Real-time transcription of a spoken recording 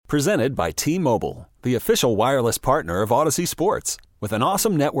Presented by T-Mobile, the official wireless partner of Odyssey Sports. With an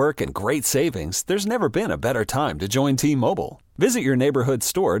awesome network and great savings, there's never been a better time to join T-Mobile. Visit your neighborhood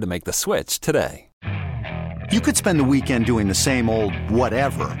store to make the switch today. You could spend the weekend doing the same old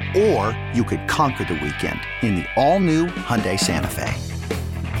whatever, or you could conquer the weekend in the all-new Hyundai Santa Fe.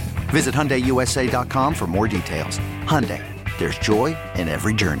 Visit HyundaiUSA.com for more details. Hyundai, there's joy in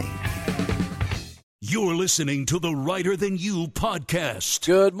every journey. You're listening to the Writer Than You podcast.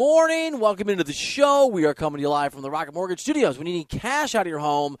 Good morning. Welcome into the show. We are coming to you live from the Rocket Mortgage Studios. When you need cash out of your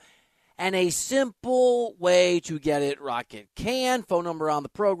home and a simple way to get it, Rocket can. Phone number on the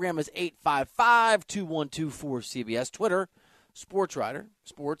program is 855-2124-CBS. Twitter, SportsWriter.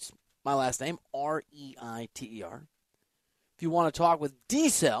 Sports, my last name, R-E-I-T-E-R. If you want to talk with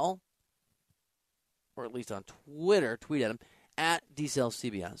D-Cell, or at least on Twitter, tweet at him, at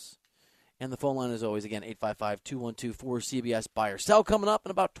DCellCBS. And the phone line is always, again, 855-2124-CBS. Buy or sell coming up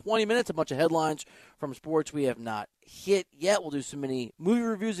in about 20 minutes. A bunch of headlines from sports we have not hit yet. We'll do some mini movie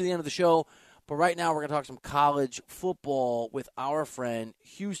reviews at the end of the show. But right now we're going to talk some college football with our friend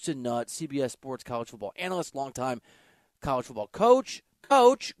Houston Nutt, CBS Sports college football analyst, longtime college football coach.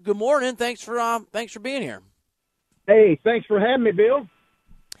 Coach, good morning. Thanks for being here. Hey, thanks for having me, Bill.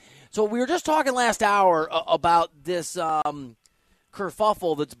 So we were just talking last hour about this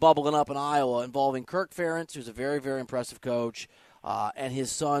kerfuffle that's bubbling up in Iowa involving Kirk Ferentz, who's a very, very impressive coach, and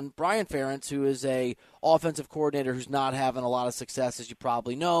his son, Brian Ferentz, who is a offensive coordinator who's not having a lot of success, as you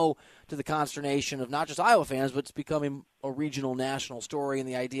probably know, to the consternation of not just Iowa fans, but it's becoming a regional national story, and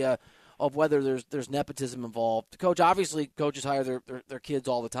the idea of whether there's nepotism involved. Coach, obviously, coaches hire their kids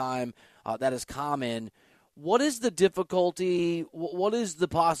all the time. That is common. What is the difficulty? What is the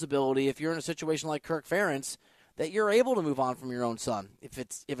possibility, if you're in a situation like Kirk Ferentz, that you're able to move on from your own son if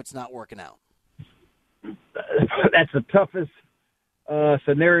it's not working out? That's the toughest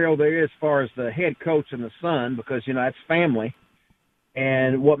scenario there is as far as the head coach and the son, because, that's family.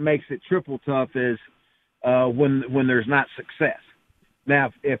 And what makes it triple tough is when there's not success.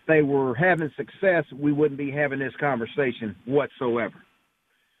 Now, if they were having success, we wouldn't be having this conversation whatsoever.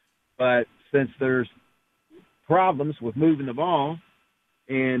 But since there's problems with moving the ball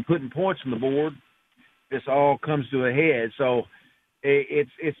and putting points on the board, this all comes to a head. So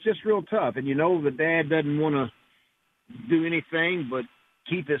it's just real tough. And the dad doesn't want to do anything but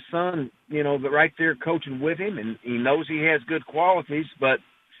keep his son, right there coaching with him. And he knows he has good qualities, but,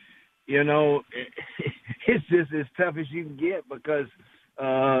 it's just as tough as you can get because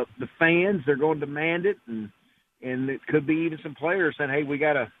the fans, they're going to demand it. And it could be even some players saying, hey, we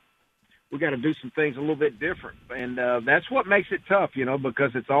got to do some things a little bit different. And that's what makes it tough,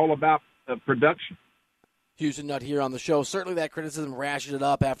 because it's all about production. Houston Nutt here on the show. Certainly that criticism ratcheted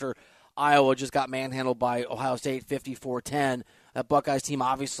up after Iowa just got manhandled by Ohio State 54-10. That Buckeyes team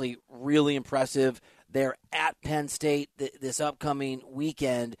obviously really impressive. They're at Penn State this upcoming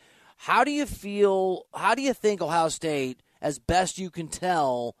weekend. How do you think Ohio State, as best you can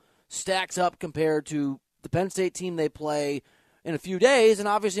tell, stacks up compared to the Penn State team they play in a few days and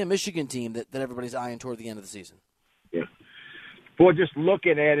obviously a Michigan team that everybody's eyeing toward the end of the season? Yeah. Boy, just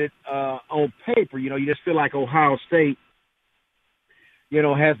looking at it on paper, you just feel like Ohio State,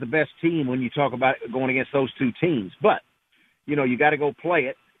 has the best team when you talk about going against those two teams. But, you got to go play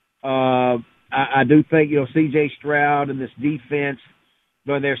it. I do think, C.J. Stroud and this defense,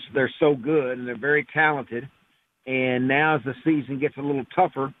 they're so good and they're very talented. And now as the season gets a little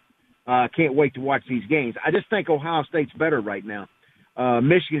tougher, I can't wait to watch these games. I just think Ohio State's better right now.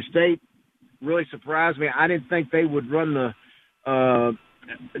 Michigan State really surprised me. I didn't think they would run Penn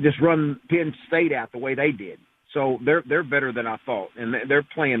State out the way they did. So they're better than I thought, and they're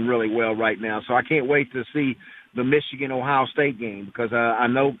playing really well right now. So I can't wait to see the Michigan-Ohio State game because I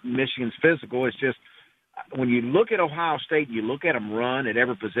know Michigan's physical. It's just when you look at Ohio State, you look at them run at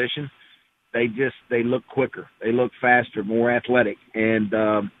every position, they look quicker. They look faster, more athletic. And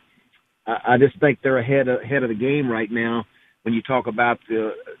I just think they're ahead of the game right now when you talk about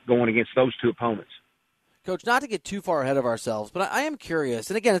going against those two opponents. Coach, not to get too far ahead of ourselves, but I am curious,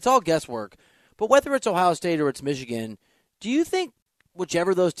 and again, it's all guesswork, but whether it's Ohio State or it's Michigan, do you think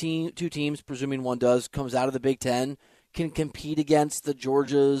whichever those two teams, presuming one does, comes out of the Big Ten, can compete against the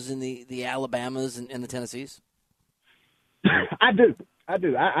Georgias and the Alabamas and the Tennessees? I do. I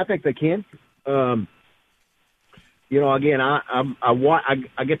think they can. Again,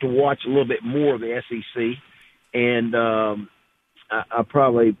 I get to watch a little bit more of the SEC, and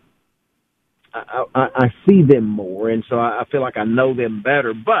I see them more, and so I feel like I know them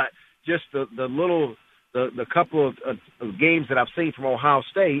better. But just the couple of games that I've seen from Ohio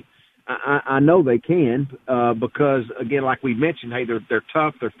State, I know they can because, again, like we mentioned, hey, they're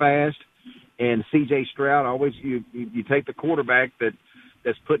tough, they're fast, and C.J. Stroud always you take the quarterback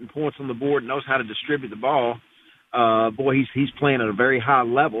that's putting points on the board and knows how to distribute the ball. He's playing at a very high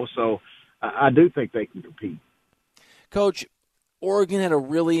level, so I do think they can compete. Coach, Oregon had a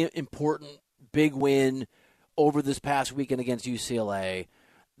really important big win over this past weekend against UCLA.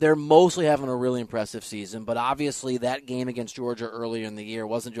 They're mostly having a really impressive season, but obviously that game against Georgia earlier in the year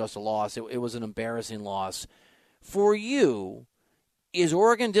wasn't just a loss. It was an embarrassing loss. For you, is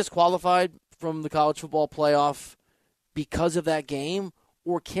Oregon disqualified from the college football playoff because of that game,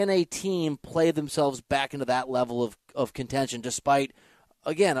 or can a team play themselves back into that level of contention despite,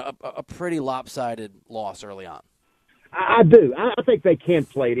 again, a pretty lopsided loss early on? I do. I think they can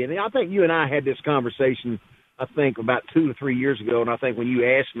play it in. I think you and I had this conversation, I think, about 2 to 3 years ago, and I think when you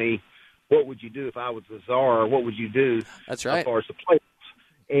asked me, what would you do if I was the czar, what would you do? That's right. As far as the playoffs.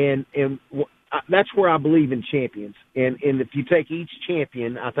 And that's where I believe in champions. And if you take each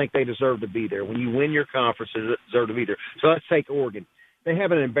champion, I think they deserve to be there. When you win your conference, they deserve to be there. So let's take Oregon. They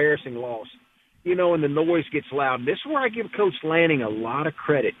have an embarrassing loss. And the noise gets loud. And this is where I give Coach Lanning a lot of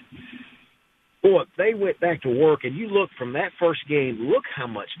credit. Boy, they went back to work, and you look from that first game, look how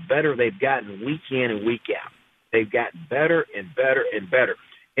much better they've gotten week in and week out. They've gotten better and better and better.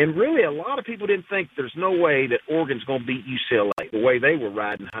 And really, a lot of people didn't think there's no way that Oregon's going to beat UCLA the way they were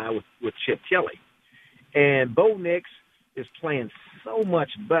riding high with Chip Kelly. And Bo Nix is playing so much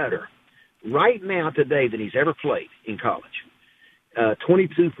better right now today than he's ever played in college.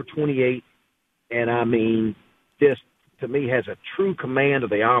 22 for 28, and I mean, this, to me, has a true command of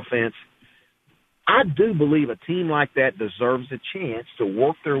the offense. I do believe a team like that deserves a chance to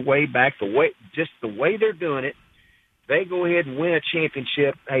work their way back the way they're doing it. They go ahead and win a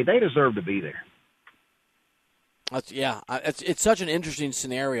championship. Hey, they deserve to be there. It's such an interesting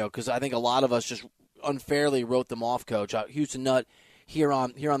scenario because I think a lot of us just unfairly wrote them off, Coach. Houston Nutt here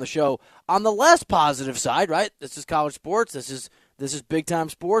on the show. On the less positive side, right? This is college sports. This is big time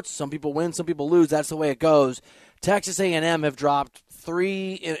sports. Some people win, some people lose. That's the way it goes. Texas A&M have dropped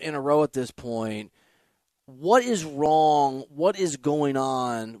 3 in a row at this point. What is wrong? What is going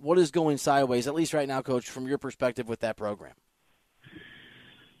on? What is going sideways, at least right now, Coach, from your perspective with that program?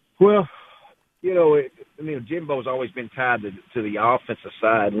 Well, Jimbo's always been tied to the offensive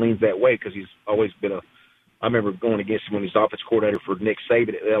side, leans that way because he's always been I remember going against him when he's offense coordinator for Nick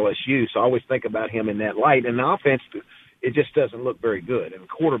Saban at LSU, so I always think about him in that light. And the offense, it just doesn't look very good. And the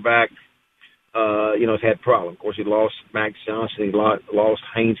quarterback, has had problems. Of course, he lost Max Johnson. He lost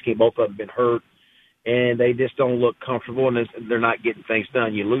Haynes King. Both of them have been hurt. And they just don't look comfortable, and they're not getting things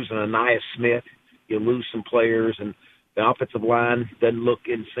done. You lose an Anais Smith. You lose some players, and the offensive line doesn't look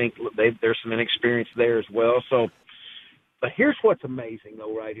in sync. There's some inexperience there as well. So, but here's what's amazing,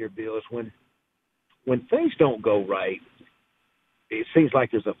 though, right here, Bill, is when things don't go right, it seems like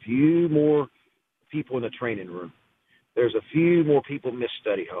there's a few more people in the training room. There's a few more people miss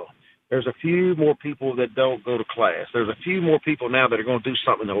study hall. There's a few more people that don't go to class. There's a few more people now that are going to do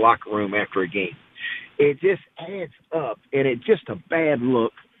something in the locker room after a game. It just adds up, and it's just a bad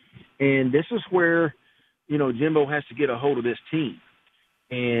look. And this is where, Jimbo has to get a hold of this team.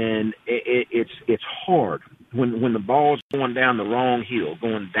 And it's hard when the ball's going down the wrong hill,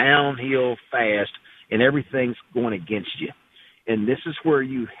 going downhill fast, and everything's going against you. And this is where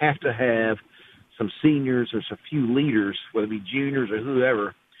you have to have some seniors or some few leaders, whether it be juniors or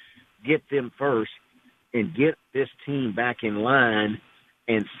whoever, get them first and get this team back in line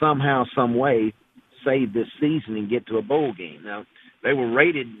and somehow, some way, save this season and get to a bowl game. Now, they were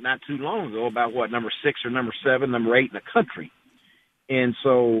rated not too long ago about, number 6 or number 7, number 8 in the country. And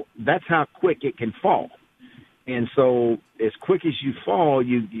so that's how quick it can fall. And so as quick as you fall,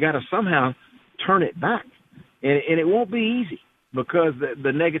 you got to somehow turn it back. And it won't be easy because the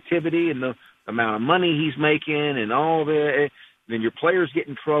negativity and the amount of money he's making and all that, then your players get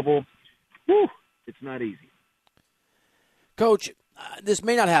in trouble. Whew, it's not easy. Coach, this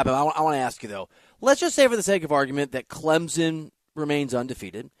may not happen. I want to ask you, though. Let's just say for the sake of argument that Clemson remains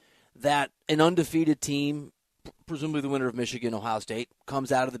undefeated, that an undefeated team, presumably the winner of Michigan, Ohio State,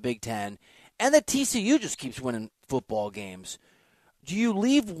 comes out of the Big Ten, and that TCU just keeps winning football games. Do you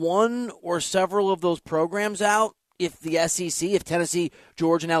leave one or several of those programs out if the SEC, if Tennessee,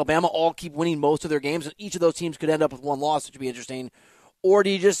 Georgia, and Alabama all keep winning most of their games, and each of those teams could end up with one loss, which would be interesting? Or do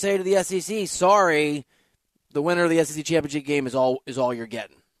you just say to the SEC, sorry, the winner of the SEC championship game is all you're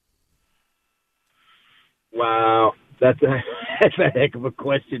getting? Wow, that's a heck of a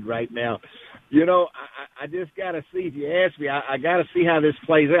question right now. I just got to see. If you ask me, I got to see how this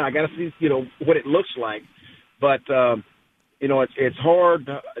plays out. I got to see, what it looks like. But you know, it's hard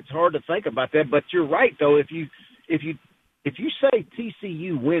to think about that. But you're right, though. If you say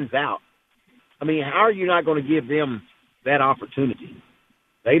TCU wins out, I mean, how are you not going to give them that opportunity?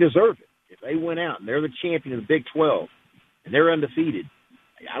 They deserve it. If they win out and they're the champion of the Big 12 and they're undefeated,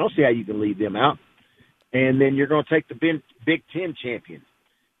 I don't see how you can leave them out. And then you're going to take the Big 10 champion,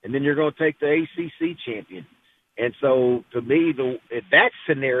 and then you're going to take the ACC champion. And so, to me, in that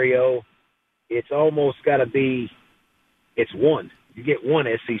scenario, it's almost got to be it's one. You get one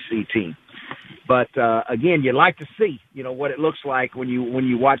SEC team. But, again, you like to see, you know, what it looks like when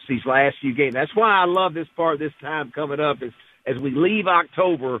you watch these last few games. That's why I love this time coming up is as we leave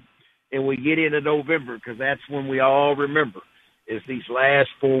October and we get into November, because that's when we all remember is these last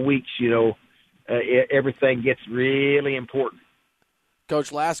 4 weeks, you know, everything gets really important.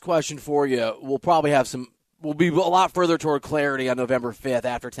 Coach, last question for you. We'll probably have we'll be a lot further toward clarity on November 5th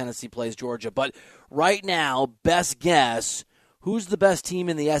after Tennessee plays Georgia. But right now, best guess, who's the best team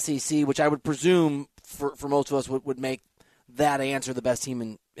in the SEC, which I would presume for most of us would make that answer the best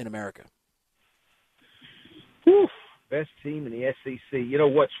team in America? Whew, best team in the SEC. You know,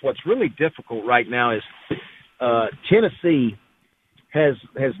 what's really difficult right now is Tennessee has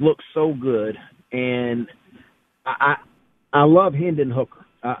looked so good, and I love Hendon Hooker.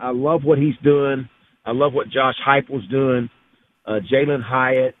 I love what he's doing. I love what Josh Heupel's doing. Jalen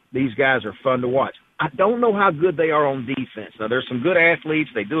Hyatt. These guys are fun to watch. I don't know how good they are on defense. Now, there's some good athletes.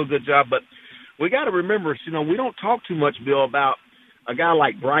 They do a good job, but we got to remember, you know, we don't talk too much, Bill, about a guy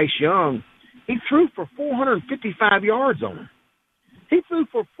like Bryce Young. He threw for 455 yards on him. He threw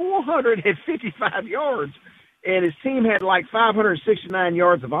for 455 yards, and his team had like 569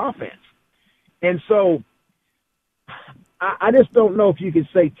 yards of offense. And so I just don't know if you can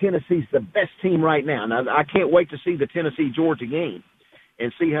say Tennessee's the best team right now. Now, I can't wait to see the Tennessee-Georgia game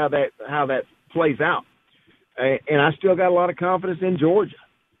and see how that plays out. And I still got a lot of confidence in Georgia.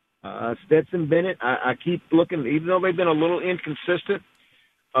 Stetson Bennett, I keep looking, even though they've been a little inconsistent,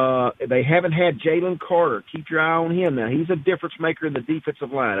 they haven't had Jalen Carter. Keep your eye on him now. He's a difference maker in the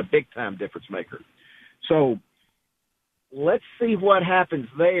defensive line, a big-time difference maker. So let's see what happens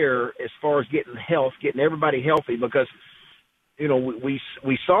there as far as getting everybody healthy, because, you know, we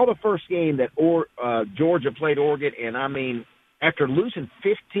saw the first game that Georgia played Oregon, and, I mean, after losing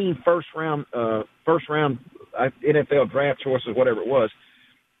 15 first round NFL draft choices, whatever it was,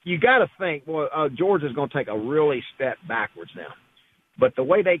 you got to think, well, Georgia's going to take a really step backwards now. But the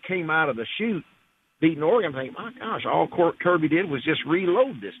way they came out of the chute, beating Oregon, I'm thinking, my gosh, all Kirby did was just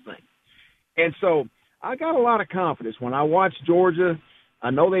reload this thing. And so I got a lot of confidence when I watch Georgia. I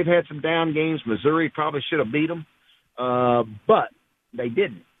know they've had some down games. Missouri probably should have beat them, but they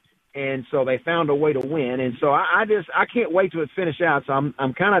didn't. And so they found a way to win. And so I can't wait till it finishes out. So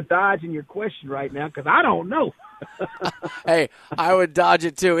I'm kind of dodging your question right now because I don't know. Hey, I would dodge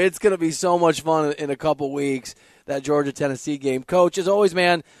it too. It's going to be so much fun in a couple weeks, that Georgia-Tennessee game. Coach, as always,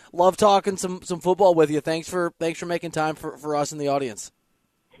 man, love talking some football with you. Thanks for making time for us in the audience.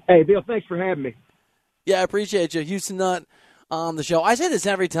 Hey, Bill, thanks for having me. Yeah, I appreciate you. Houston Nutt on the show. I say this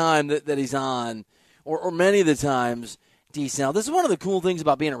every time that he's on, or many of the times, D-Snell. This is one of the cool things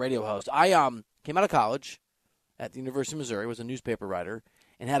about being a radio host. I came out of college at the University of Missouri, was a newspaper writer,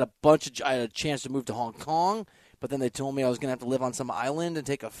 and had I had a chance to move to Hong Kong, but then they told me I was going to have to live on some island and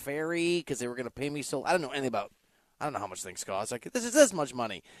take a ferry because they were going to pay me so. I don't know anything about. I don't know how much things cost. Like, this is this much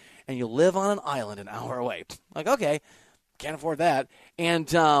money, and you live on an island an hour away. Like, okay, can't afford that. And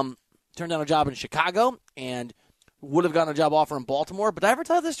turned down a job in Chicago, and would have gotten a job offer in Baltimore. But did I ever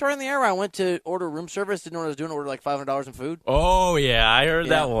tell this story in the air where I went to order room service, didn't know what I was doing, ordered like $500 in food? Oh, yeah, I heard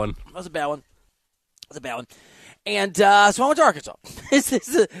that one. That was a bad one. And so I went to Arkansas.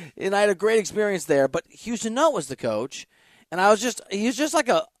 And I had a great experience there. But Houston Nutt was the coach, and he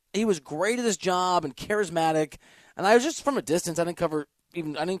was great at his job and charismatic. And I was just from a distance. I didn't cover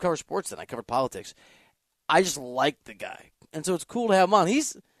sports then. I covered politics. I just liked the guy, and so it's cool to have him on.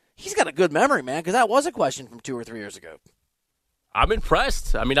 He's got a good memory, man, because that was a question from 2 or 3 years ago. I'm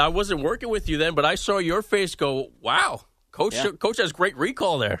impressed. I mean, I wasn't working with you then, but I saw your face go, wow, Coach has great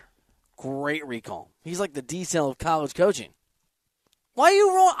recall there. Great recall. He's like the D-cell of college coaching. Why are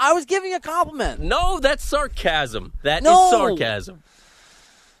you wrong? I was giving a compliment. No, that's sarcasm. That is sarcasm.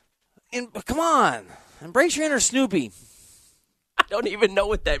 Come on. Embrace your inner Snoopy. I don't even know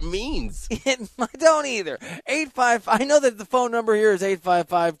what that means. I don't either. 855. I know that the phone number here is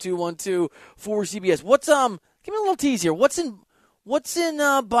 855-212-4CBS. Give me a little tease here. What's in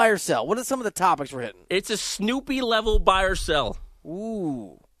buy or sell? What are some of the topics we're hitting? It's a Snoopy level buy or sell.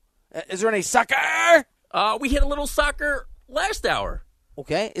 Ooh. Is there any soccer? We hit a little soccer last hour.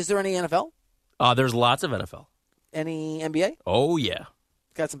 Okay. Is there any NFL? There's lots of NFL. Any NBA? Oh, yeah.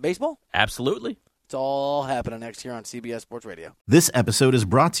 Got some baseball? Absolutely. It's all happening next year on CBS Sports Radio. This episode is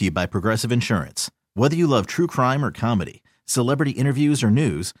brought to you by Progressive Insurance. Whether you love true crime or comedy, celebrity interviews or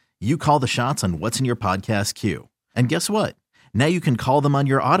news, you call the shots on what's in your podcast queue. And guess what? Now you can call them on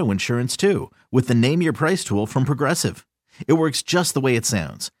your auto insurance too with the Name Your Price tool from Progressive. It works just the way it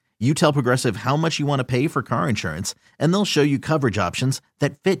sounds. You tell Progressive how much you want to pay for car insurance, and they'll show you coverage options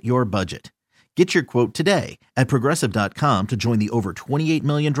that fit your budget. Get your quote today at Progressive.com to join the over 28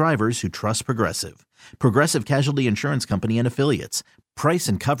 million drivers who trust Progressive. Progressive Casualty Insurance Company and Affiliates. Price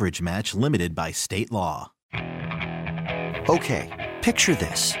and coverage match limited by state law. Okay, picture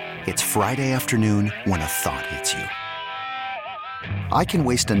this. It's Friday afternoon when a thought hits you. I can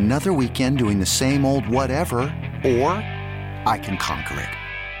waste another weekend doing the same old whatever, or I can conquer it.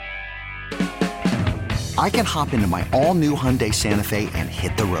 I can hop into my all-new Hyundai Santa Fe and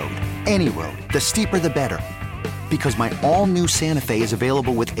hit the road. Any road. The steeper, the better. Because my all-new Santa Fe is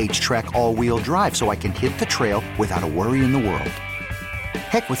available with H-Track all-wheel drive, so I can hit the trail without a worry in the world.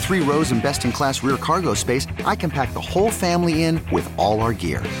 Heck, with 3 rows and best-in-class rear cargo space, I can pack the whole family in with all our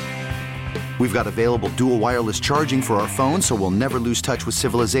gear. We've got available dual wireless charging for our phones, so we'll never lose touch with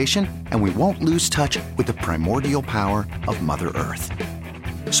civilization, and we won't lose touch with the primordial power of Mother Earth.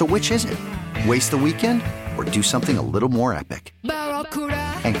 So which is it? Waste the weekend or do something a little more epic?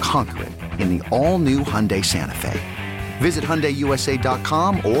 And conquer it in the all-new Hyundai Santa Fe. Visit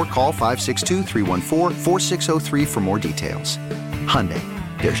HyundaiUSA.com or call 562-314-4603 for more details. Hyundai,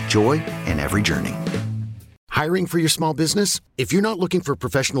 there's joy in every journey. Hiring for your small business? If you're not looking for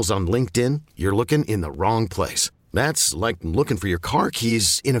professionals on LinkedIn, you're looking in the wrong place. That's like looking for your car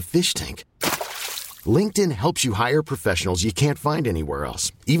keys in a fish tank. LinkedIn helps you hire professionals you can't find anywhere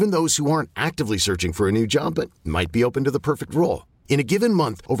else, even those who aren't actively searching for a new job but might be open to the perfect role. In a given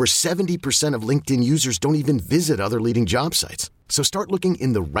month, over 70% of LinkedIn users don't even visit other leading job sites. So start looking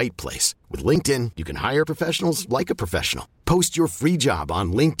in the right place. With LinkedIn, you can hire professionals like a professional. Post your free job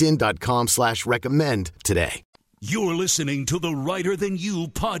on linkedin.com/recommend today. You're listening to the Writer Than You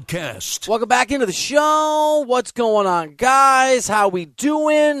podcast. Welcome back into the show. What's going on, guys? How we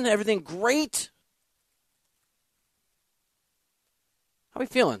doing? Everything great? How we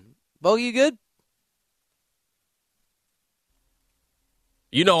feeling? Bogey, you good?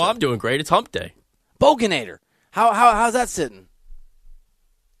 You know I'm doing great. It's hump day. Boganator. How's that sitting?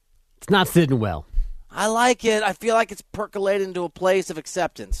 It's not sitting well. I like it. I feel like it's percolated into a place of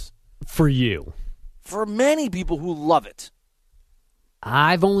acceptance. For you. For many people who love it.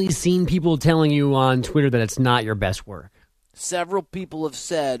 I've only seen people telling you on Twitter that it's not your best work. Several people have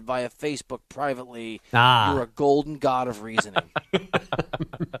said via Facebook privately, you're a golden god of reasoning.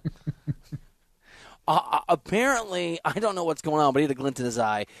 Apparently, I don't know what's going on, but he had a glint in his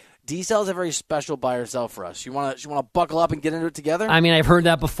eye. D-Cell's a very special buy or sell for us. You want to buckle up and get into it together? I mean, I've heard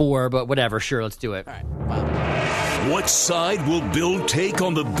that before, but whatever. Sure, let's do it. All right. Wow. What side will Bill take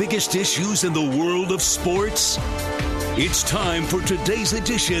on the biggest issues in the world of sports? It's time for today's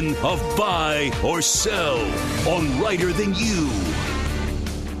edition of Buy or Sell on Writer Than You.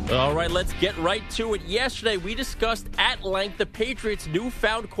 All right, let's get right to it. Yesterday, we discussed at length the Patriots'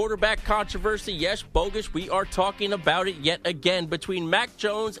 newfound quarterback controversy. Yes, Bogus, we are talking about it yet again between Mac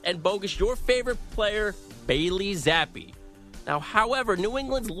Jones and Bogus, your favorite player, Bailey Zappi. Now, however, New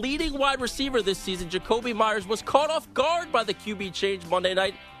England's leading wide receiver this season, Jacoby Myers, was caught off guard by the QB change Monday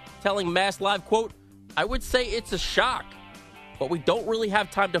night, telling Mass Live, quote, "I would say it's a shock, but we don't really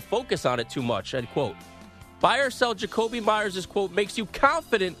have time to focus on it too much," end quote. Buy or sell Jacoby Myers' quote makes you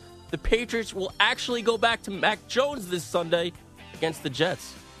confident the Patriots will actually go back to Mac Jones this Sunday against the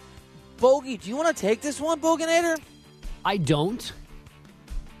Jets. Bogey, do you want to take this one, Boganator? I don't.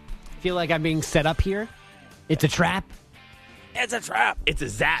 Feel like I'm being set up here. It's a trap. It's a trap. It's a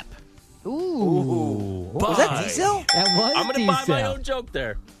zap. Ooh. Was that D-Cell? That was I'm going to buy my D-Cell. own joke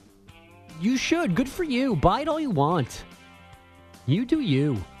there. You should. Good for you. Buy it all you want. You do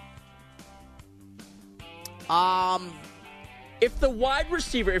you. If the wide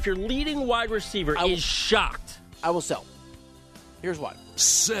receiver, if your leading wide receiver is shocked. I will sell. Here's why.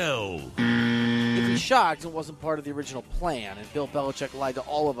 Sell. If he's shocked, it wasn't part of the original plan, and Bill Belichick lied to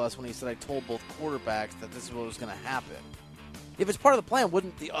all of us when he said I told both quarterbacks that this is what was going to happen. If it's part of the plan,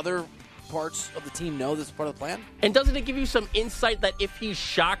 wouldn't the other parts of the team know this is part of the plan? And doesn't it give you some insight that if he's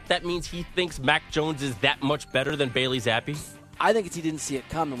shocked, that means he thinks Mac Jones is that much better than Bailey Zappi? I think it's he didn't see it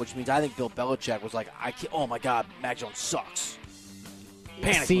coming, which means I think Bill Belichick was like, oh my God, Mac Jones sucks.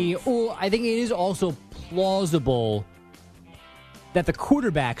 Panic move. Well, I think it is also plausible that the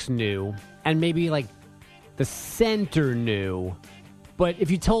quarterbacks knew, and maybe like the center knew But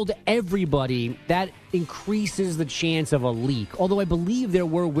if you told everybody, that increases the chance of a leak. Although I believe there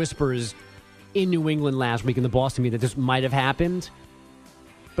were whispers in New England last week in the Boston media that this might have happened.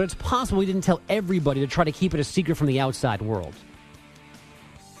 But it's possible we didn't tell everybody to try to keep it a secret from the outside world.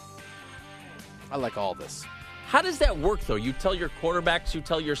 I like all this. How does that work, though? You tell your quarterbacks, you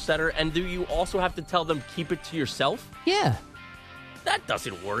tell your center, and do you also have to tell them keep it to yourself? Yeah. That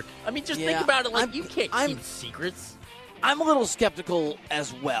doesn't work. I mean, just Yeah, think about it like you can't keep secrets. I'm a little skeptical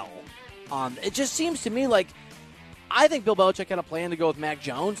as well. It just seems to me like I think Bill Belichick had a plan to go with Mac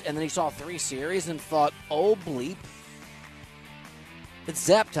Jones, and then he saw 3 series and thought, oh, bleep. It's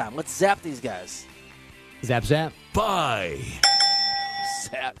zap time. Let's zap these guys. Zap, zap. Bye.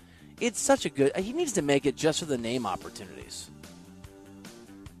 Zap. It's such a good... He needs to make it just for the name opportunities.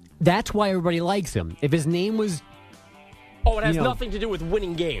 That's why everybody likes him. If his name was... Oh, it has nothing to do with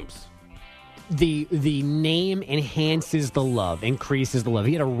winning games. The name enhances the love, increases the love.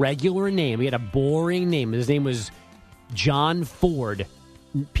 He had a regular name. He had a boring name. His name was John Ford.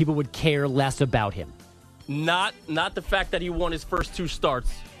 People would care less about him. Not the fact that he won his first 2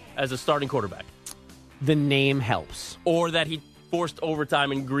 starts as a starting quarterback. The name helps. Or that he forced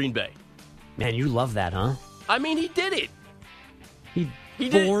overtime in Green Bay. Man, you love that, huh? I mean, he did it. He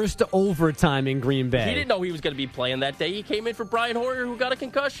forced overtime in Green Bay. He didn't know he was going to be playing that day. He came in for Brian Hoyer, who got a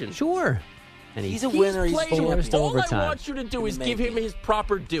concussion. Sure. And he's a winner. He's forced All overtime. I want you to do is give him his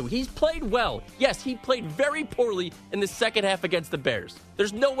proper due. He's played well. Yes, he played very poorly in the second half against the Bears.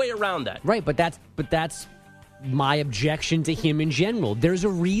 There's no way around that. Right, but that's my objection to him in general. There's a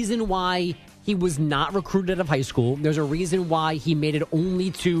reason why he was not recruited out of high school. There's a reason why he made it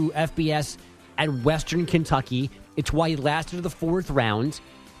only to FBS at Western Kentucky. It's why he lasted to the 4th round.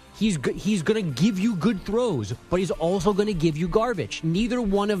 He's going to give you good throws, but he's also going to give you garbage. Neither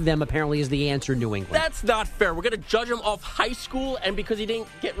one of them apparently is the answer in New England. That's not fair. We're going to judge him off high school, and because he didn't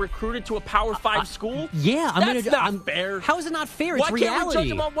get recruited to a Power 5 school? Yeah. That's not fair. How is it not fair? Why It's reality. can't we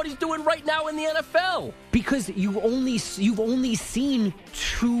judge him on what he's doing right now in the NFL? Because you've only seen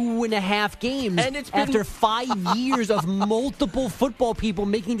 2.5 games And it's been- after 5 years of multiple football people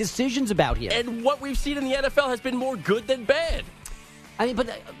making decisions about him. And what we've seen in the NFL has been more good than bad. I mean,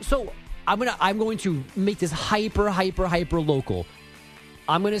 but so I'm going to make this hyper local.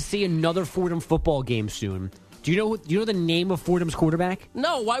 I'm going to see another Fordham football game soon. Do you know the name of Fordham's quarterback?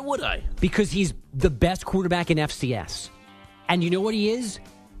 No, why would I? Because he's the best quarterback in FCS. And you know what he is?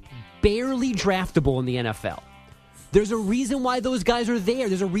 Barely draftable in the NFL. There's a reason why those guys are there.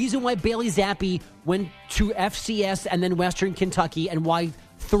 There's a reason why Bailey Zappi went to FCS and then Western Kentucky, and why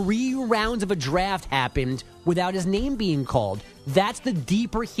 3 rounds of a draft happened without his name being called. That's the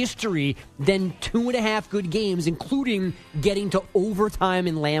deeper history than 2.5 good games, including getting to overtime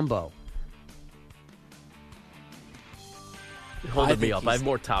in Lambeau. Holding me up. I have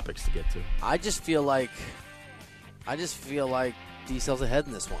more topics to get to. I just feel like D-Cell's ahead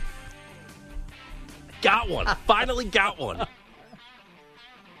in this one. Got one. Finally got one.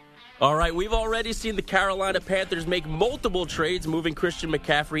 All right, we've already seen the Carolina Panthers make multiple trades, moving Christian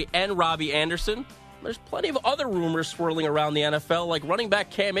McCaffrey and Robbie Anderson. There's plenty of other rumors swirling around the NFL, like running back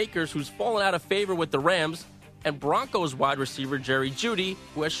Cam Akers, who's fallen out of favor with the Rams, and Broncos wide receiver Jerry Jeudy,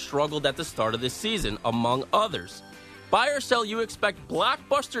 who has struggled at the start of this season, among others. Buy or sell, you expect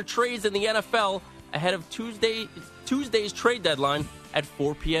blockbuster trades in the NFL ahead of Tuesday's trade deadline at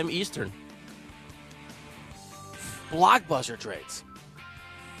 4 p.m. Eastern. Blockbuster trades.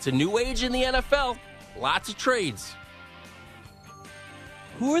 It's a new age in the NFL. Lots of trades.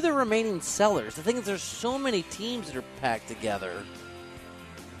 Who are the remaining sellers? The thing is, there's so many teams that are packed together.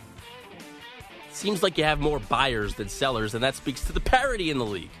 Seems like you have more buyers than sellers, and that speaks to the parity in the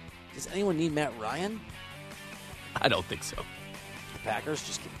league. Does anyone need Matt Ryan? I don't think so. The Packers?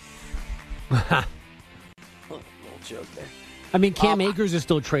 Just kidding. Little joke there. I mean, Cam Akers is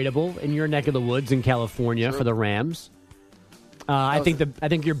still tradable in your neck of the woods in California for the Rams. I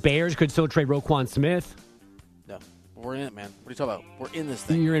think your Bears could still trade Roquan Smith. No, we're in it, man. What are you talking about? We're in this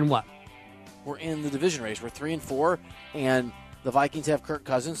thing. You're in what? We're in the division race. We're 3-4, and the Vikings have Kirk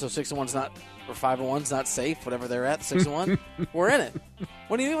Cousins, so 6-1's not, or 5-1's not safe. Whatever they're at, 6-1. We're in it.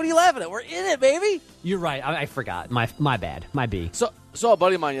 What are you laughing at? We're in it, baby. You're right. I forgot. My bad. My B. So saw a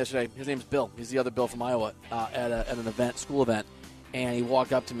buddy of mine yesterday. His name's Bill. He's the other Bill from Iowa at an event, school event, and he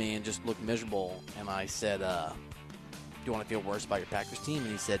walked up to me and just looked miserable. And I said, "Do you want to feel worse about your Packers team?"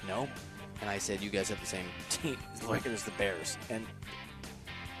 And he said, "No." And I said, "You guys have the same team record as the Bears." And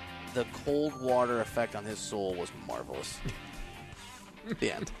the cold water effect on his soul was marvelous.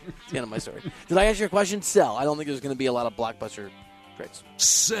 The end. It's the end of my story. Did I answer your question? Sell. I don't think there's going to be a lot of blockbuster trades.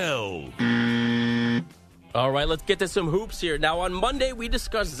 Sell. All right, let's get to some hoops here. Now, on Monday, we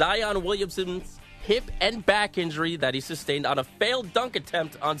discussed Zion Williamson's hip and back injury that he sustained on a failed dunk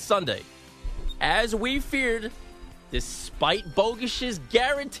attempt on Sunday. As we feared, despite Bogus's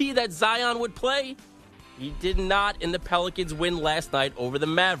guarantee that Zion would play, he did not in the Pelicans' win last night over the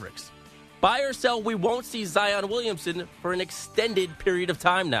Mavericks. Buy or sell, we won't see Zion Williamson for an extended period of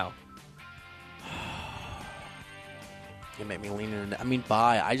time now. You make me lean in. I mean,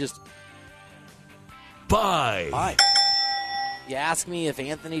 buy. Buy. Buy. You ask me if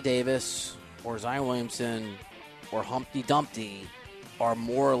Anthony Davis or Zion Williamson or Humpty Dumpty are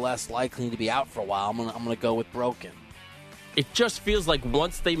more or less likely to be out for a while, I'm gonna go with broken. It just feels like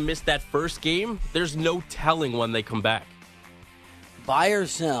once they miss that first game, there's no telling when they come back. Buy or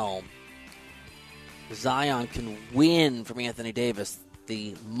sell, Zion can win from Anthony Davis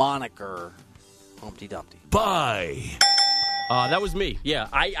the moniker Humpty Dumpty. Buy. That was me. Yeah,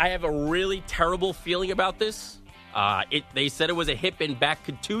 I have a really terrible feeling about this. They said it was a hip and back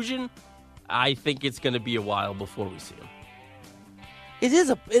contusion. I think it's going to be a while before we see him. It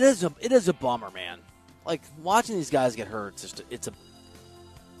is a bummer, man. Like watching these guys get hurt, it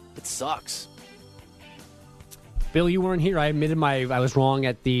sucks. Bill, you weren't here. I admitted I was wrong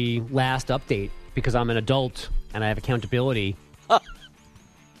at the last update because I'm an adult and I have accountability,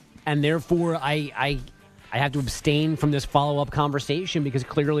 and therefore I have to abstain from this follow-up conversation because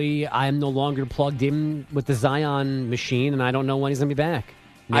clearly I'm no longer plugged in with the Zion machine, and I don't know when he's going to be back.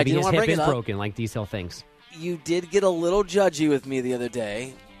 Maybe his hip is broken, like D-Cell thinks. You did get a little judgy with me the other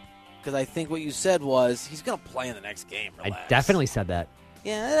day because I think what you said was he's going to play in the next game. Relax. I definitely said that.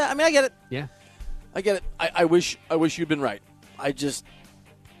 Yeah, I mean, I get it. Yeah. I get it. I wish you'd been right. He's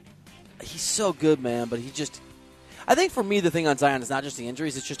so good, man, but I think for me the thing on Zion is not just the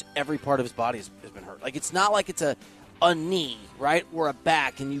injuries, it's just every part of his body has been hurt. Like it's not like it's a knee, right, or a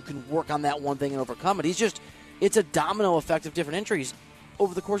back and you can work on that one thing and overcome it. It's a domino effect of different injuries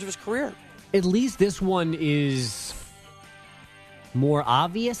over the course of his career. At least this one is more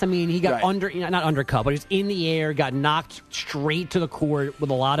obvious. I mean, he got not undercut, but he's in the air, got knocked straight to the court with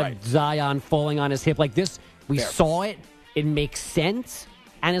a lot of Zion falling on his hip. Like this, we saw it. It makes sense.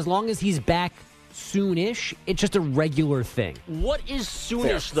 And as long as he's back soonish, it's just a regular thing. What is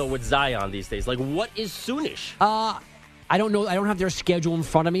soonish, though, with Zion these days? Like, what is soonish? I don't know. I don't have their schedule in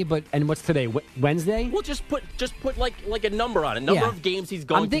front of me, and what's today? Wednesday? Well, just put like a number on it. Number of games he's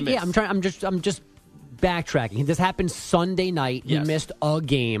going to miss. Yeah, I'm just backtracking. This happened Sunday night. He missed a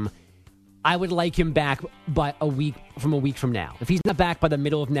game. I would like him back by a week from now. If he's not back by the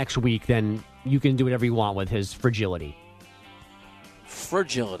middle of next week, then you can do whatever you want with his fragility.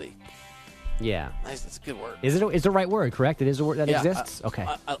 Fragility. Yeah. Nice. That's a good word. Is it the right word, correct? It is a word that exists? Okay.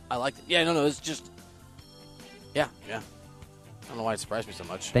 I like it. Yeah, no, it's just... Yeah. I don't know why it surprised me so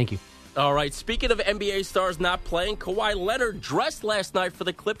much. Thank you. All right, speaking of NBA stars not playing, Kawhi Leonard dressed last night for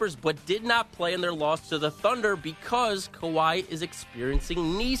the Clippers but did not play in their loss to the Thunder because Kawhi is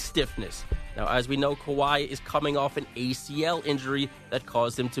experiencing knee stiffness. Now, as we know, Kawhi is coming off an ACL injury that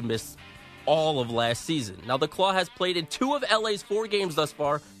caused him to miss all of last season. Now, the Claw has played in 2 of LA's 4 games thus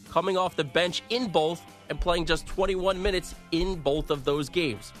far, coming off the bench in both and playing just 21 minutes in both of those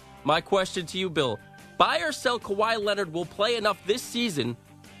games. My question to you, Bill, buy or sell Kawhi Leonard will play enough this season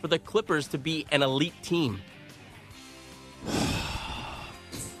for the Clippers to be an elite team?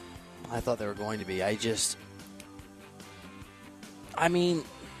 I thought they were going to be. I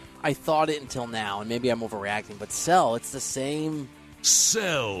thought it until now, and maybe I'm overreacting, but sell, it's the same.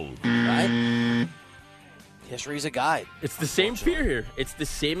 Sell. Right? History's a guide. It's the same fear here. It's the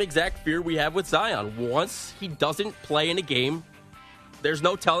same exact fear we have with Zion. Once he doesn't play in a game, there's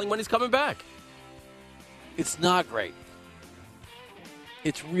no telling when he's coming back. It's not great.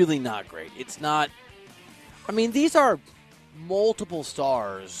 It's really not great. It's not... I mean, these are multiple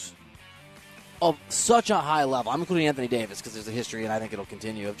stars of such a high level. I'm including Anthony Davis because there's a history, and I think it'll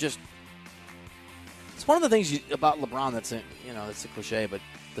continue, of just... It's one of the things about LeBron that's, it's a cliche, but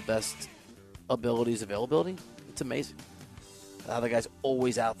the best ability is availability. It's amazing how the guy's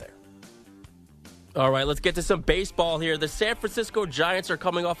always out there. All right, let's get to some baseball here. The San Francisco Giants are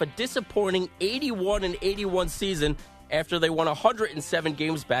coming off a disappointing 81-81 season after they won 107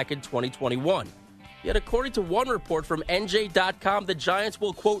 games back in 2021. Yet, according to one report from NJ.com, the Giants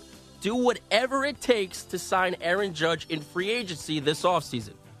will, quote, do whatever it takes to sign Aaron Judge in free agency this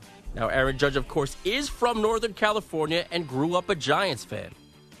offseason. Now, Aaron Judge, of course, is from Northern California and grew up a Giants fan.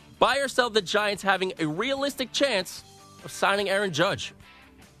 Buy or sell the Giants having a realistic chance of signing Aaron Judge?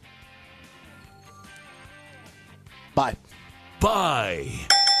 Buy. Buy.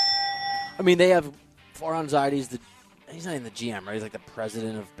 I mean, they have far anxieties he's not even the GM, right? He's like the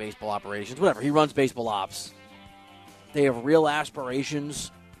president of baseball operations. Whatever. He runs baseball ops. They have real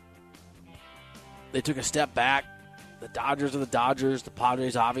aspirations. They took a step back. The Dodgers are the Dodgers. The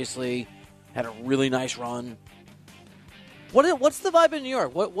Padres obviously had a really nice run. What's the vibe in New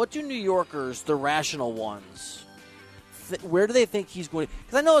York? What do New Yorkers, the rational ones, where do they think he's going?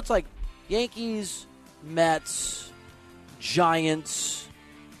 Because I know it's like Yankees, Mets, Giants,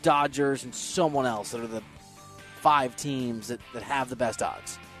 Dodgers, and someone else that are the 5 teams that have the best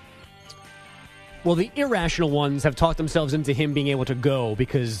odds. Well, the irrational ones have talked themselves into him being able to go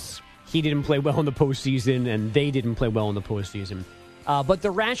because he didn't play well in the postseason and they didn't play well in the postseason. But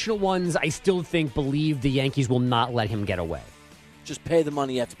the rational ones, I still think, believe the Yankees will not let him get away. Just pay the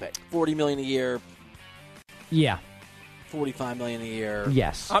money you have to pay. $40 million a year. Yeah. $45 million a year.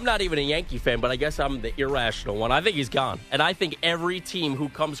 Yes. I'm not even a Yankee fan, but I guess I'm the irrational one. I think he's gone. And I think every team who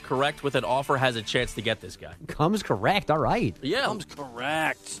comes correct with an offer has a chance to get this guy. Comes correct. All right. Yeah. Comes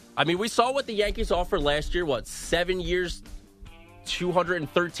correct. I mean, we saw what the Yankees offered last year. 7 years,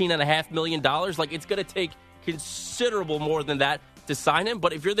 $213.5 million? Like, it's going to take considerable more than that to sign him.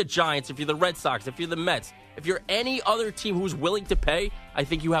 But if you're the Giants, if you're the Red Sox, if you're the Mets, if you're any other team who's willing to pay, I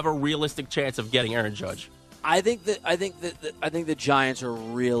think you have a realistic chance of getting Aaron Judge. I think the Giants are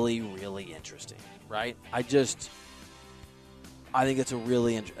really, really interesting, right? I think it's a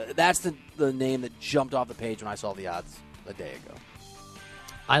really that's the name that jumped off the page when I saw the odds a day ago.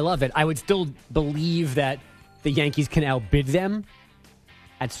 I love it. I would still believe that the Yankees can outbid them.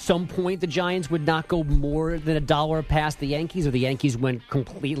 At some point, the Giants would not go more than $1 past the Yankees, or the Yankees went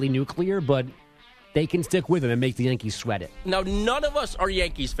completely nuclear, but they can stick with them and make the Yankees sweat it. Now, none of us are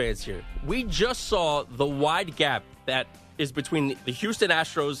Yankees fans here. We just saw the wide gap that is between the Houston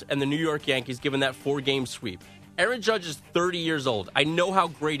Astros and the New York Yankees, given that 4-game sweep. Aaron Judge is 30 years old. I know how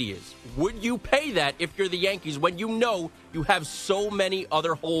great he is. Would you pay that if you're the Yankees when you know you have so many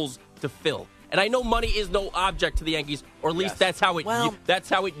other holes to fill? And I know money is no object to the Yankees, or at least that's how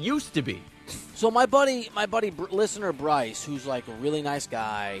it used to be. So my buddy, listener Bryce, who's like a really nice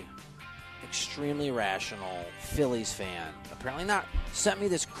guy, extremely rational, Phillies fan, apparently not, sent me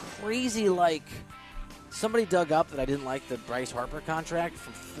this crazy, like, somebody dug up that I didn't like the Bryce Harper contract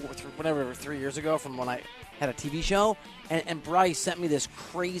from 3 years ago from when I had a TV show, and Bryce sent me this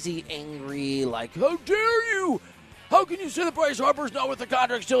crazy, angry, like, how dare you? How can you say that Bryce Harper's not with the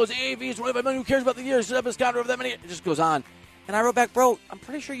contract still? His AAV is $25 million. Who cares about the year? Set up his contract over that many. It just goes on. And I wrote back, bro, I'm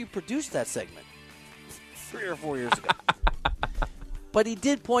pretty sure you produced that segment 3 or 4 years ago. But he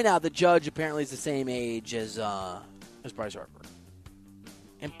did point out that Judge apparently is the same age as Bryce Harper.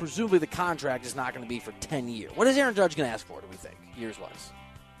 And presumably the contract is not going to be for 10 years. What is Aaron Judge going to ask for, do we think, years-wise?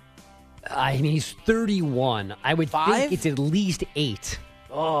 I mean, he's 31. I would 5? think it's at least 8.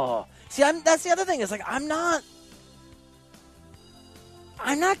 Oh. See, that's the other thing. It's like, I'm not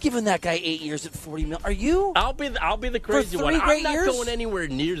giving that guy 8 years at $40 million. Are you? I'll be the crazy one. I'm not going anywhere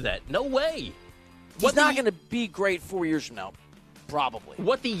near that. No way. He's not going to be great 4 years from now. Probably.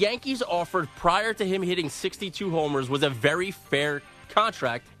 What the Yankees offered prior to him hitting 62 homers was a very fair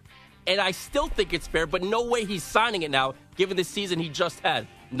contract, and I still think it's fair, but no way he's signing it now, given the season he just had.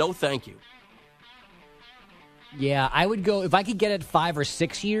 No thank you. Yeah, I would go, if I could get it 5 or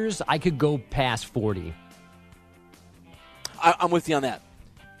 6 years, I could go past 40. I'm with you on that.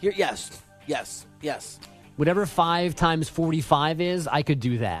 Here, yes. Whatever 5 times 45 is, I could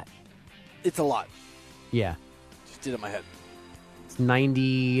do that. It's a lot. Yeah. Just did it in my head.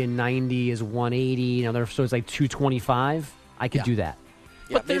 90 and 90 is 180. So it's like 225. I could do that.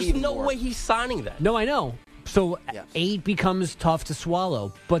 Yeah, but there's no way he's signing that. No, I know. So 8 becomes tough to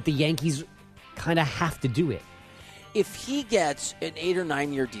swallow, but the Yankees kind of have to do it. If he gets an 8 or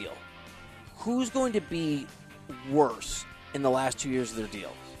 9 year deal, who's going to be worse in the last 2 years of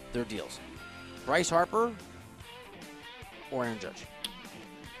their deals? Bryce Harper or Aaron Judge?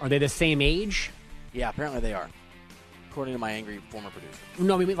 Are they the same age? Yeah, apparently they are. According to my angry former producer.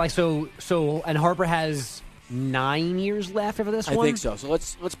 No, I mean, like, so, and Harper has 9 years left after this one? I think so. So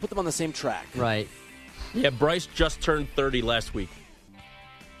let's put them on the same track. Right. Yeah, Bryce just turned 30 last week.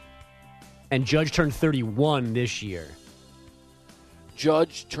 And Judge turned 31 this year.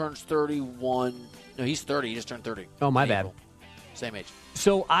 Judge turns 31. No, he's 30. He just turned 30. Oh, my April. bad. Same age.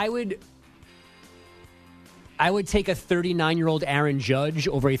 So I would take a 39-year-old Aaron Judge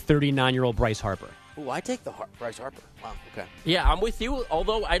over a 39-year-old Bryce Harper. Ooh, I take the Bryce Harper. Wow, okay. Yeah, I'm with you,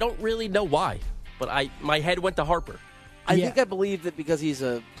 although I don't really know why. But my head went to Harper. I think I believe that because he's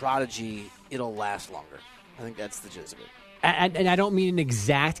a prodigy, it'll last longer. I think that's the gist of it. And I don't mean an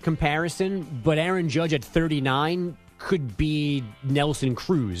exact comparison, but Aaron Judge at 39 could be Nelson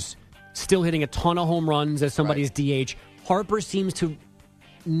Cruz still hitting a ton of home runs as somebody's DH. Harper seems to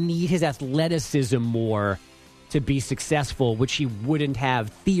need his athleticism more to be successful, which he wouldn't have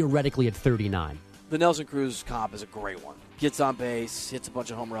theoretically at 39. The Nelson Cruz comp is a great one. Gets on base, hits a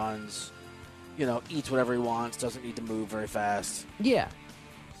bunch of home runs, eats whatever he wants, doesn't need to move very fast. Yeah.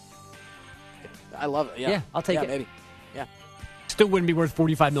 I love it. Yeah, I'll take it. Maybe. Yeah. Still wouldn't be worth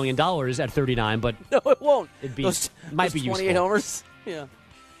 $45 million at 39, but no, it won't. It'd be might be 28 useful. Homers. Yeah.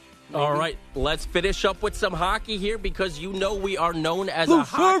 Maybe. All right, let's finish up with some hockey here because we are known as a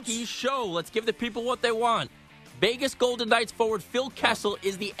hockey show. Let's give the people what they want. Vegas Golden Knights forward Phil Kessel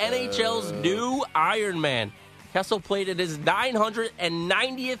is the NHL's new Iron Man. Kessel played in his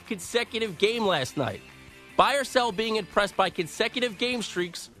 990th consecutive game last night. Buy or sell being impressed by consecutive game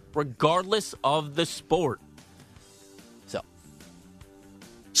streaks regardless of the sport.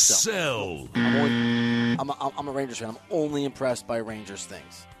 Sell. I'm a Rangers fan. I'm only impressed by Rangers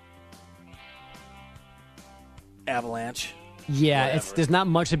things. Avalanche. Yeah, there's not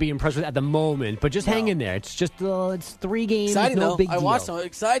much to be impressed with at the moment, but just hang in there. It's just it's 3 games. Exciting, no though. big deal. I watched them.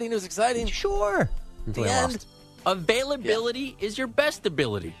 Exciting. It was exciting. Sure. The end. Availability is your best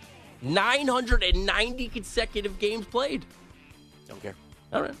ability. 990 consecutive games played. Don't care.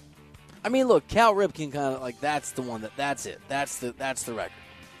 All right. I mean, look, Cal Ripken kind of that's the one that's it. That's the record.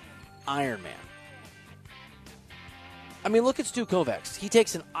 Iron Man. I mean, look at Stu Kovacs. He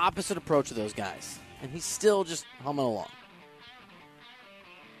takes an opposite approach to those guys, and he's still just humming along.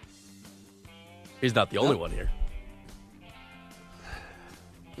 He's not the only one here.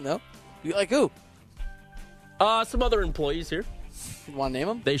 No? You like who? Some other employees here. You want to name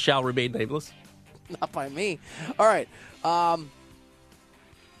them? They shall remain nameless. Not by me. All right.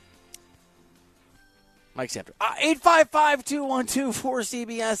 Mike Samter.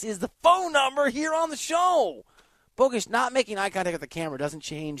 855-212-4CBS is the phone number here on the show. Bogus, not making eye contact with the camera doesn't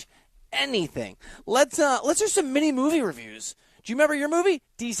change anything. Let's do some mini movie reviews. Do you remember your movie?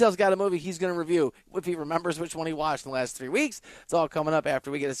 D-Cell's got a movie he's going to review if he remembers which one he watched in the last 3 weeks. It's all coming up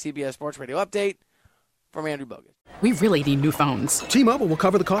after we get a CBS Sports Radio update from Andrew Bogus. We really need new phones. T-Mobile will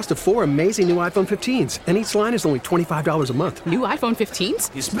cover the cost of 4 amazing new iPhone 15s, and each line is only $25 a month. New iPhone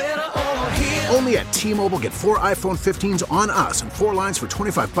 15s? It's better over here. Only at T-Mobile, get 4 iPhone 15s on us and 4 lines for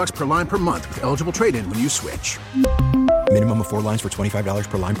 $25 per line per month with eligible trade-in when you switch. Minimum of 4 lines for $25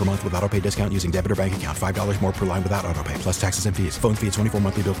 per line per month with autopay discount using debit or bank account. $5 more per line without autopay, plus taxes and fees. Phone fee at 24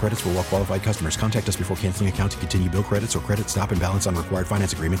 monthly bill credits for well-qualified customers. Contact us before canceling account to continue bill credits or credit stop and balance on required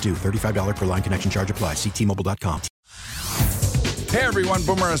finance agreement due. $35 per line connection charge applies. See T-Mobile.com. Hey everyone,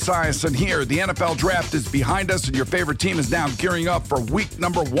 Boomer Esiason here. The NFL Draft is behind us and your favorite team is now gearing up for week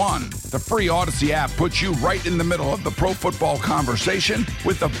number 1. The free Odyssey app puts you right in the middle of the pro football conversation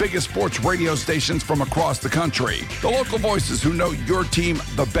with the biggest sports radio stations from across the country. The local voices who know your team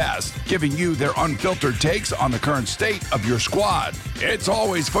the best, giving you their unfiltered takes on the current state of your squad. It's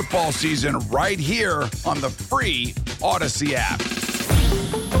always football season right here on the free Odyssey app.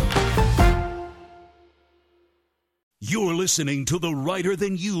 You're listening to the Writer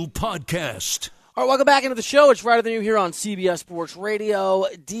Than You podcast. All right, welcome back into the show. It's Writer Than You here on CBS Sports Radio.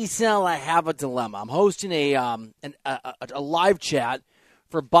 D-Cell, I have a dilemma. I'm hosting a live chat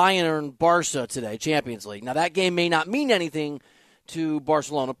for Bayern and Barca today, Champions League. Now, that game may not mean anything to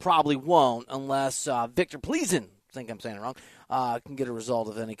Barcelona, probably won't, unless Victor Plzen, I think I'm saying it wrong, can get a result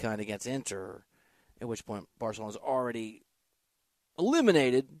of any kind against Inter, at which point Barcelona's already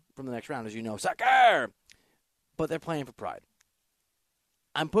eliminated from the next round, as you know. Soccer! But they're playing for pride.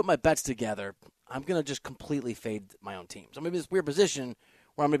 I'm putting my bets together. I'm going to just completely fade my own team. So I'm going to be in this weird position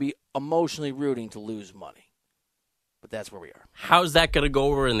where I'm going to be emotionally rooting to lose money. But that's where we are. How's that going to go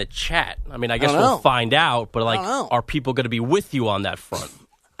over in the chat? I mean, I guess we'll find out, but are people going to be with you on that front?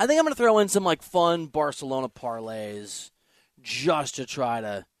 I think I'm going to throw in some fun Barcelona parlays just to try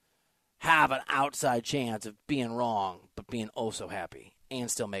to have an outside chance of being wrong, but being oh so happy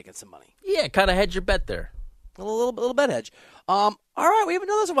and still making some money. Yeah, kind of hedge your bet there. A little bet hedge. All right, we haven't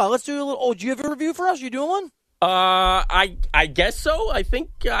done this in a while. Let's do a little. Oh, do you have a review for us? You doing one? I guess so. I think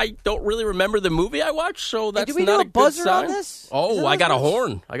I don't really remember the movie I watched, so that's do we not do a good buzzer sign. On this? Oh, I got a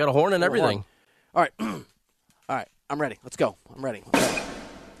horn. I got a horn and everything. All right, all right. I'm ready. Let's go. I'm ready.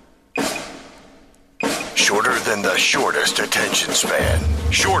 Shorter than the shortest attention span.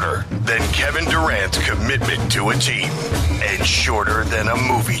 Shorter than Kevin Durant's commitment to a team. And shorter than a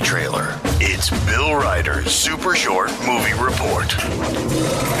movie trailer. It's Bill Ryder's Super Short Movie Report.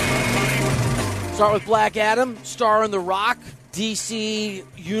 Start with Black Adam, star in The Rock, DC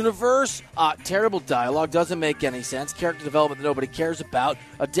Universe. Terrible dialogue, doesn't make any sense. Character development that nobody cares about.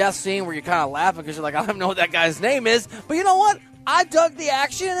 A death scene where you're kind of laughing because you're like, I don't know what that guy's name is. But you know what? I dug the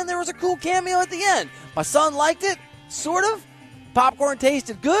action, and there was a cool cameo at the end. My son liked it, sort of. Popcorn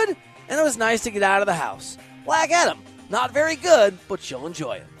tasted good, and it was nice to get out of the house. Black Adam, not very good, but you'll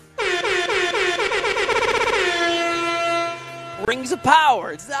enjoy it. Rings of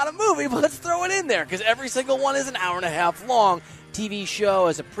Power. It's not a movie, but let's throw it in there because every single one is an hour and a half long. TV show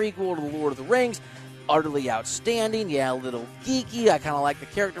as a prequel to The Lord of the Rings. Utterly outstanding. Yeah, a little geeky. I kind of like the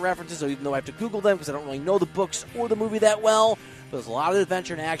character references, so even though I have to Google them because I don't really know the books or the movie that well. There's a lot of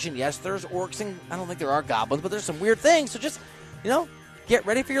adventure and action. Yes, there's orcs, and I don't think there are goblins, but there's some weird things. So just, get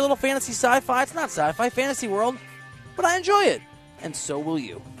ready for your little fantasy sci-fi. It's not sci-fi, fantasy world, but I enjoy it, and so will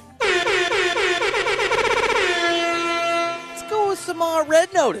you. Let's go with some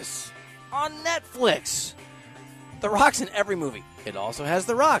Red Notice on Netflix. The Rock's in every movie. It also has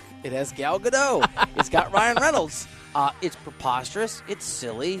The Rock. It has Gal Gadot. It's got Ryan Reynolds. It's preposterous. It's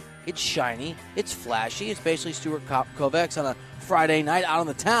silly. It's shiny. It's flashy. It's basically Stuart Kovacs on a Friday night out on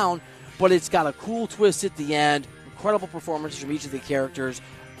the town, but it's got a cool twist at the end. Incredible performances from each of the characters.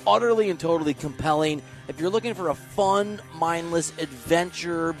 Utterly and totally compelling. If you're looking for a fun, mindless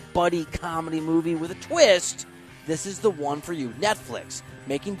adventure buddy comedy movie with a twist, this is the one for you. Netflix,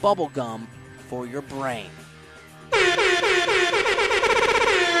 making bubblegum for your brain.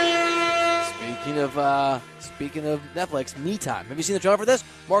 Speaking of Netflix, Me Time. Have you seen the trailer for this?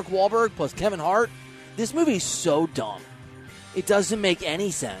 Mark Wahlberg plus Kevin Hart. This movie's so dumb. It doesn't make any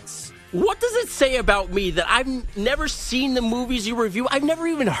sense. What does it say about me that I've never seen the movies you review? I've never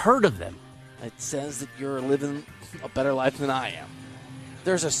even heard of them. It says that you're living a better life than I am.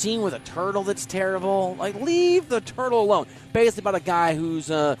 There's a scene with a turtle that's terrible. Leave the turtle alone. Basically about a guy who's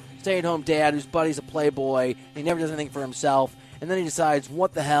a stay-at-home dad whose buddy's a playboy. And he never does anything for himself. And then he decides,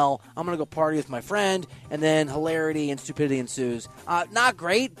 what the hell, I'm going to go party with my friend. And then hilarity and stupidity ensues. Not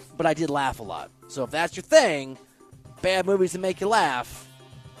great, but I did laugh a lot. So if that's your thing, bad movies that make you laugh,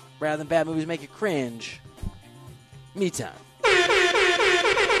 rather than bad movies that make you cringe, Me Time.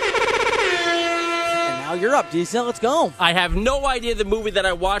 Now you're up, Diesel. Let's go. I have no idea the movie that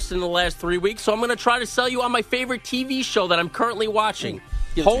I watched in the last 3 weeks, so I'm going to try to sell you on my favorite TV show that I'm currently watching.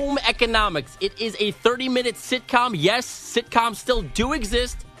 Home Economics. It is a 30-minute sitcom. Yes, sitcoms still do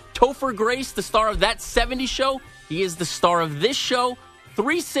exist. Topher Grace, the star of That 70s Show, he is the star of this show.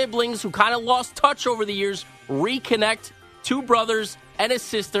 3 siblings who kind of lost touch over the years reconnect. 2 brothers and a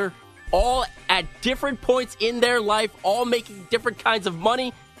sister, all at different points in their life, all making different kinds of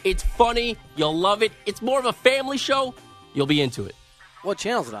money. It's funny. You'll love it. It's more of a family show. You'll be into it. What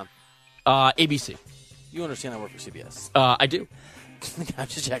channel is it on? ABC. You understand I work for CBS. I do. I'm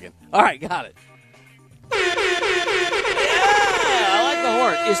just checking. All right, got it. Yeah, I like the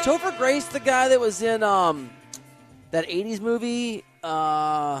horn. Is Topher Grace the guy that was in that 80s movie? That's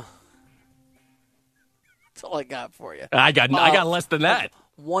all I got for you. I got less than that.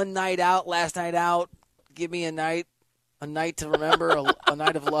 One Night Out, Last Night Out, Give Me a Night to Remember, a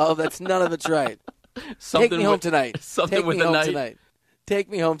Night of Love. That's none of it's right. Take Me Home Tonight. Something with a night. Take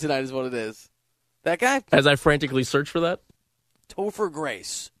Me Home Tonight is what it is. That guy? As I frantically search for that? Topher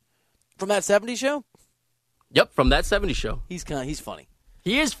Grace. From That 70s Show? Yep, from That 70s Show. He's funny.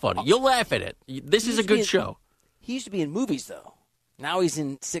 He is funny. You'll laugh at it. This is a good show. He used to be in movies, though. Now he's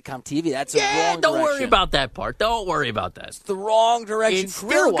in sitcom TV. That's the wrong direction. Don't worry about that part. Don't worry about that. It's the wrong direction. It's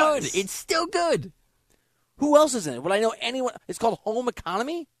still good. It's still good. Who else is in it? Would I know anyone? It's called Home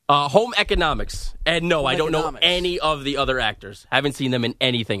Economy? Home Economics. And no, I don't know any of the other actors. Haven't seen them in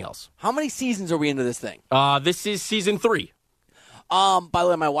anything else. How many seasons are we into this thing? This is season 3. By the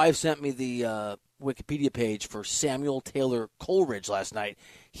way, my wife sent me the Wikipedia page for Samuel Taylor Coleridge last night.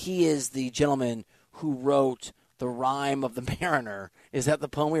 He is the gentleman who wrote The Rime of the Mariner. Is that the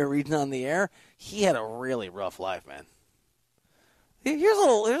poem we were reading on the air? He had a really rough life, man. Here's a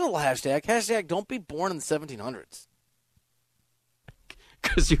little hashtag. Hashtag don't be born in the 1700s.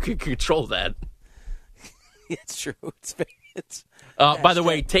 Because you can control that. It's true. It's by the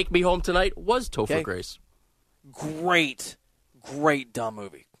way, Take Me Home Tonight was Topher Grace. Great dumb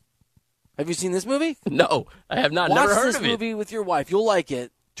movie. Have you seen this movie? No, I have not. Never heard of it. Watch this movie with your wife. You'll like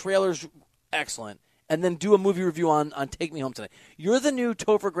it. Trailer's excellent. And then do a movie review on Take Me Home Tonight. You're the new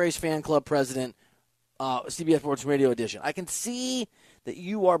Topher Grace fan club president, CBS Sports Radio Edition. I can see that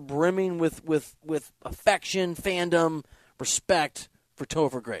you are brimming with affection, fandom, respect for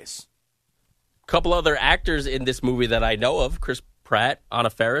Topher Grace. A couple other actors in this movie that I know of. Chris Pratt, Anna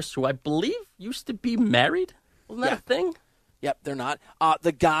Faris, who I believe used to be married. Wasn't that a thing? Yep, they're not.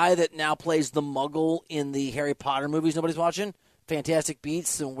 The guy that now plays the Muggle in the Harry Potter movies nobody's watching, Fantastic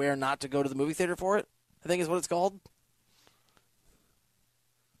Beasts and Where Not to Go to the Movie Theater for It, I think is what it's called.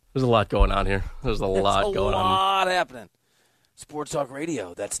 There's a lot going on here. There's a lot going on. There's a lot happening. Sports Talk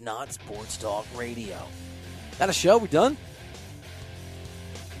Radio. That's not Sports Talk Radio. That a show? We done?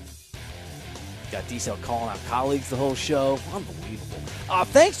 Got D-Cell calling out colleagues the whole show. Unbelievable.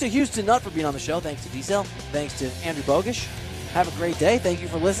 Thanks to Houston Nutt for being on the show. Thanks to D-Cell. Thanks to Andrew Bogish. Have a great day. Thank you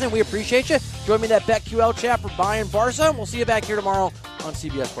for listening. We appreciate you. Join me in that BetQL chat for Bayern Barca, and we'll see you back here tomorrow on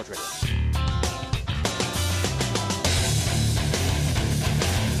CBS Sports Radio.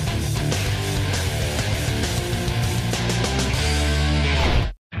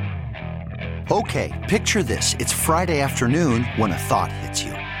 Okay, picture this. It's Friday afternoon when a thought hits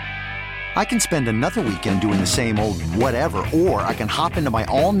you. I can spend another weekend doing the same old whatever, or I can hop into my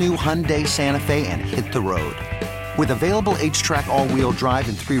all-new Hyundai Santa Fe and hit the road. With available H-Track all-wheel drive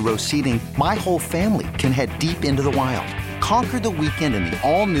and 3-row seating, my whole family can head deep into the wild. Conquer the weekend in the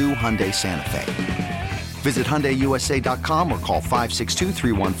all-new Hyundai Santa Fe. Visit HyundaiUSA.com or call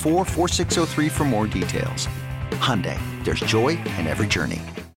 562-314-4603 for more details. Hyundai, there's joy in every journey.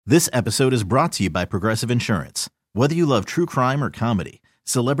 This episode is brought to you by Progressive Insurance. Whether you love true crime or comedy,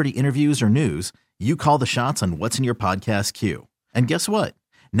 celebrity interviews or news, you call the shots on what's in your podcast queue. And guess what?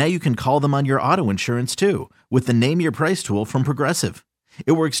 Now you can call them on your auto insurance too with the Name Your Price tool from Progressive.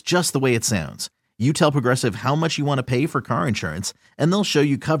 It works just the way it sounds. You tell Progressive how much you want to pay for car insurance, and they'll show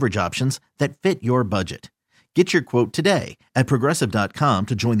you coverage options that fit your budget. Get your quote today at Progressive.com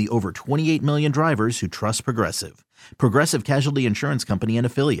to join the over 28 million drivers who trust Progressive. Progressive Casualty Insurance Company and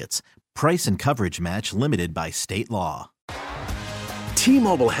Affiliates. Price and coverage match limited by state law.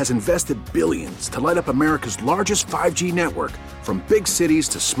 T-Mobile has invested billions to light up America's largest 5G network, from big cities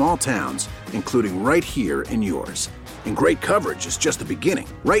to small towns, including right here in yours. And great coverage is just the beginning.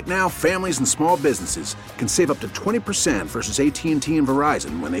 Right now, families and small businesses can save up to 20% versus AT&T and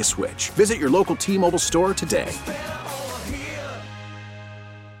Verizon when they switch. Visit your local T-Mobile store today.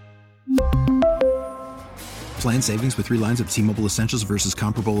 Plan savings with 3 lines of T-Mobile Essentials versus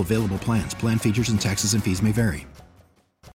comparable available plans. Plan features and taxes and fees may vary.